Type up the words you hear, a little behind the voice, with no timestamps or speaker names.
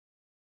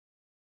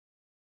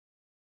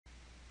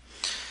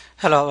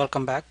Hello,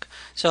 welcome back.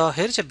 So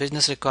here is a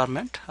business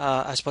requirement.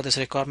 As per this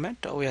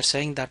requirement, we are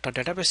saying that the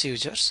database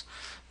users,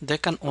 they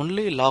can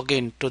only log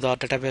in to the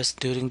database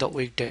during the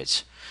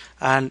weekdays.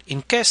 And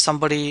in case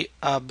somebody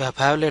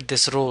violate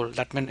this rule,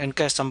 that means in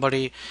case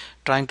somebody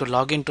trying to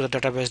log into the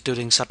database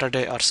during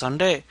Saturday or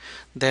Sunday,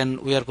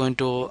 then we are going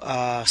to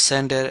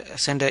send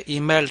a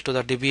email to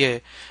the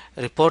DBA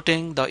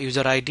reporting the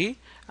user ID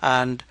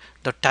and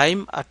the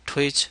time at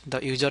which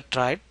the user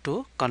tried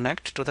to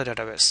connect to the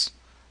database.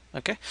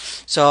 Okay,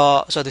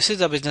 so this is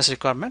the business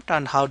requirement,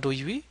 and how do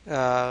we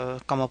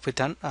come up with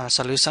a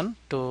solution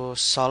to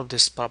solve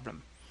this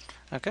problem?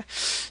 Okay,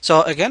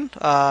 so again,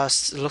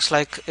 looks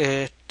like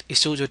a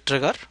issue with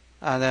trigger,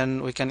 and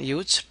then we can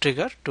use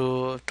trigger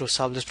to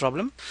solve this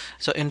problem.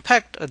 So in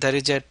fact, there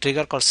is a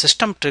trigger called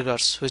system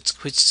triggers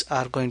which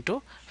are going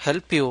to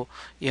help you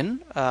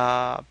in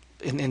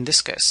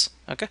this case.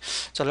 Okay,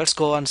 so let's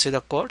go and see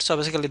the code. So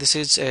basically this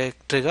is a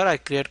trigger I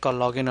create called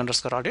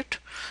login_audit,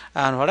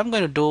 and what I'm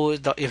going to do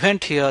is the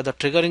event here, the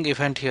triggering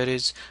event here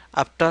is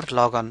after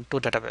logon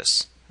to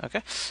database.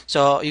 Okay,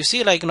 so you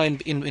see, like,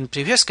 in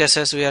previous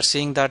cases we are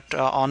seeing that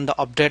on the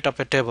update of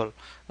a table,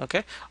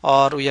 okay,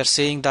 or we are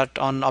seeing that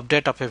on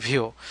update of a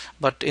view,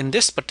 but in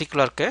this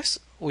particular case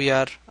we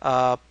are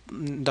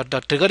the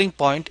triggering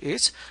point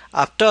is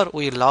after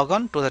we log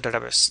on to the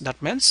database.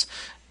 That means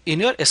in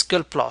your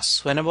SQL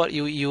plus, whenever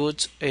you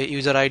use a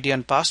user ID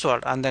and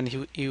password and then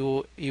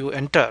you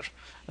enter,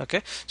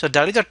 okay, so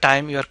that is the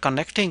time you are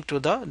connecting to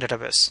the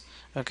database.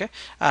 Okay,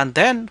 and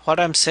then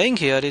what I'm saying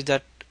here is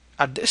that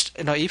at this,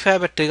 if I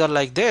have a trigger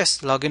like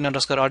this,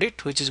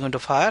 login_audit, which is going to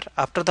fire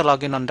after the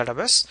login on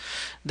database,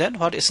 then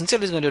what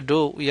essentially is going to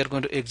do, we are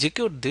going to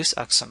execute this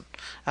action.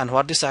 And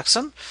what this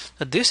action?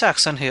 So this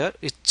action here,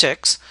 it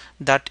checks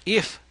that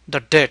if the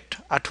date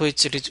at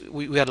which it is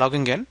we are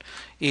logging in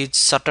is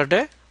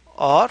Saturday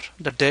or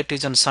the date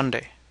is on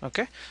Sunday.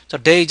 Okay, so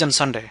day is on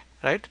Sunday,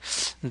 right?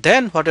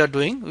 Then what we are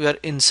doing, we are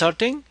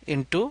inserting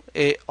into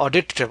a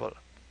audit table.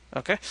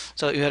 Okay,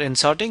 so you are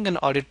inserting an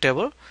audit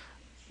table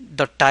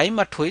the time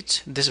at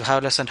which this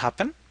violation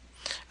happened,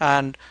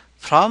 and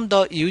from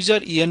the user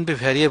env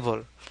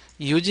variable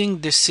using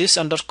this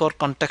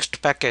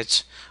sys_context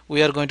package,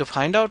 we are going to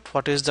find out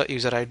what is the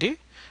user ID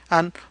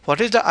and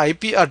what is the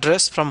IP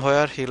address from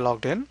where he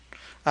logged in,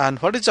 and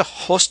what is the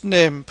host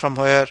name from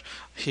where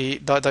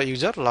the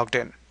user logged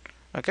in.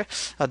 Okay,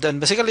 then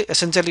basically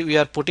essentially we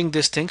are putting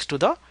these things to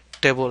the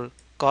table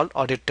called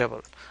audit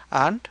table,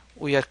 and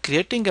we are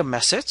creating a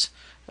message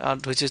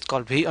which is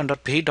called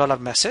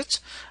 $$message,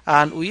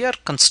 and we are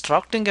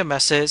constructing a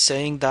message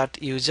saying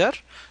that user,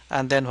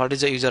 and then what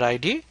is the user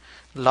ID,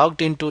 logged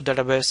into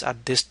database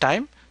at this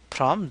time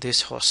from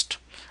this host,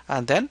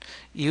 and then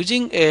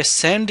using a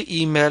send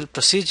email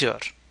procedure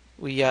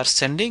we are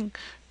sending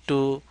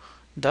to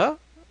the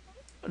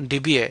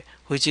DBA,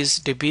 which is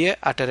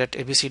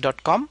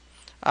dba@abc.com,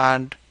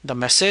 and the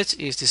message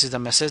is, this is the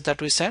message that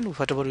we send,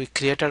 whatever we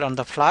created on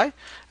the fly,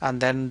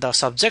 and then the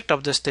subject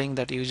of this thing,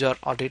 that user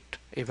audit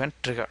event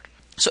triggered.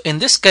 So in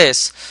this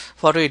case,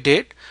 what we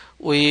did,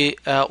 we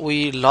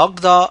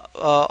logged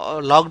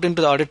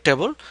into the audit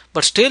table,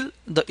 but still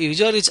the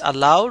user is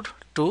allowed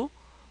to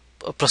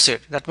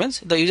proceed. That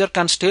means the user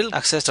can still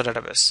access the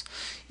database.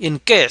 In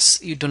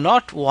case you do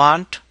not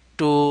want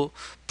to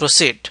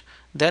proceed,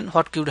 then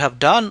what you could have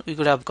done, we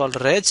could have called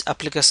reg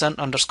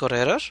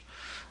application_error.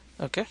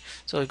 Okay,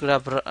 so you could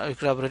have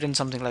written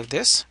something like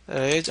this,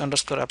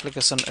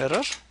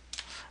 reg_application_error,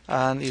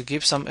 and you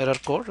give some error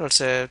code, let's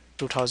say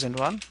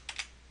 2001,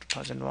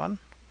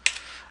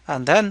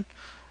 and then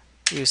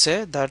you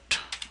say that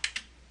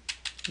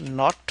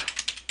not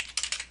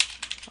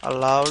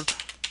allowed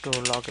to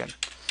log in.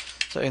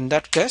 So in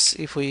that case,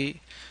 if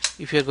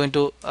you're going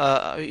to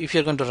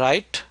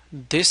write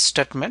this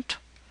statement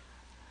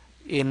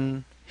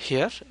in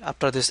here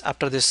after this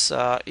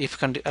if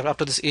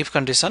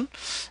condition,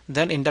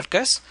 then in that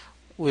case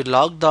we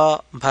log the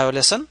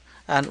violation,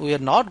 and we are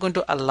not going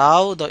to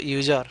allow the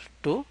user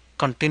to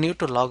continue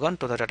to log on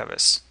to the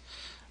database.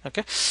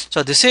 Okay,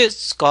 so this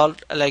is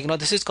called,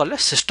 this is called a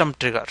system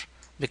trigger,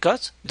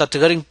 because the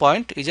triggering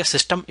point is a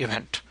system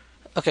event.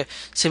 Okay,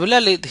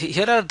 similarly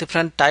here are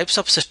different types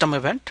of system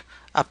event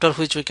after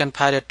which we can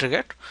fire a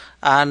trigger,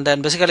 and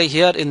then basically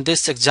here in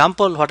this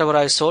example, whatever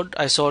I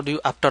showed you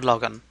after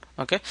login.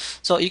 Okay,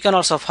 so you can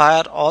also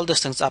fire all these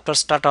things after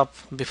startup,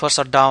 before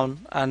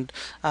shutdown, and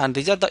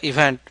these are the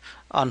event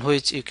on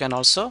which you can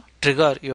also trigger your